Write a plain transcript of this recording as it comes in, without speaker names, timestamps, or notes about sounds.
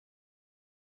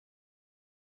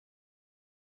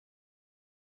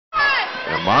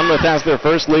Monmouth has their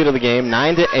first lead of the game,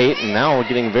 9-8, and now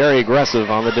getting very aggressive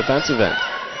on the defensive end.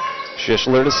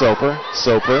 Schishler to Soper.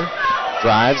 Soper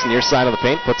drives near side of the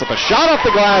paint, puts up a shot off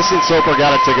the glass, and Soper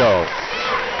got it to go.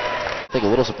 I think a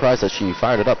little surprised that she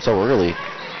fired it up so early.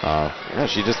 Yeah,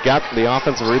 she just got the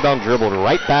offensive rebound, dribbled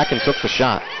right back, and took the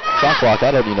shot. Shot clock,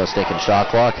 I don't need no stinking shot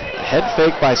clock. A head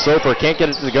fake by Soper, can't get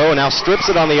it to go, now strips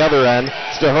it on the other end.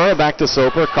 Stahura back to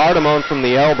Soper, Cardamone from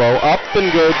the elbow, up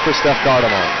and good for Steph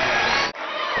Cardamone.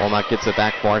 Walnut gets it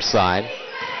back far side.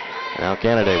 Now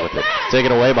Candidate with it.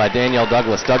 Taken away by Danielle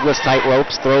Douglas. Douglas tight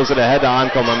ropes, throws it ahead to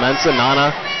Anko Mamensa. Nana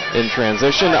in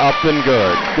transition, up and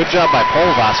good. Good job by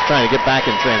Polvas trying to get back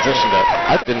in transition.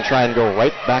 I didn't try and go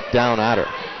right back down at her.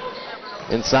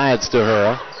 Inside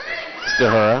Stahura.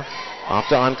 Stahura off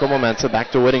to Anko Mamensa, back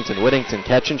to Whittington. Whittington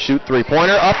catch and shoot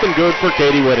three-pointer, up and good for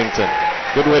Katie Whittington.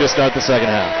 Good way to start the second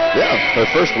half. Yeah, her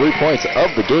first 3 points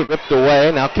of the game. Ripped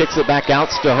away, now kicks it back out.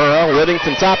 Stahura,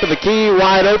 Whittington top of the key,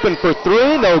 wide open for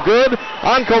three, no good.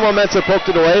 Anko Mamensa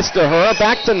poked it away. Stahura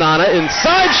back to Nana,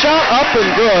 inside shot, up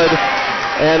and good.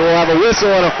 And we'll have a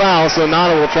whistle and a foul, so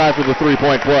Nana will try for the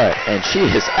three-point play. And she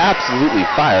is absolutely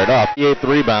fired up. 8th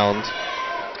rebound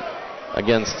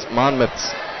against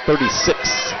Monmouth's 36.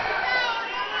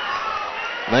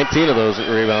 19 of those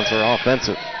rebounds are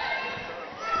offensive.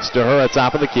 Stahura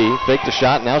top of the key, faked a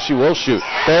shot, now she will shoot.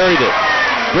 Buried it.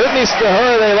 Brittany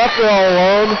Stahura, they left her all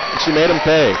alone, and she made them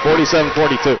pay,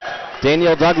 47-42.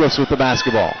 Danielle Douglas with the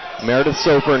basketball. Meredith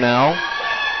Soper now.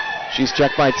 She's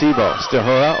checked by Tebow.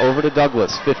 Stahura over to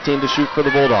Douglas, 15 to shoot for the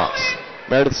Bulldogs.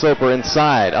 Meredith Soper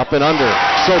inside, up and under.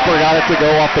 Soper got it to go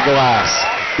off the glass.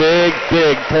 Big,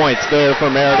 big points there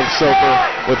for Meredith Soper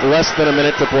with less than a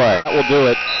minute to play. That will do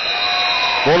it.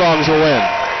 Bulldogs will win.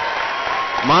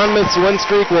 Monmouth's win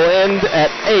streak will end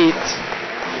at 8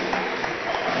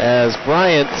 as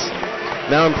Bryant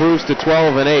now improves to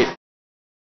 12-8.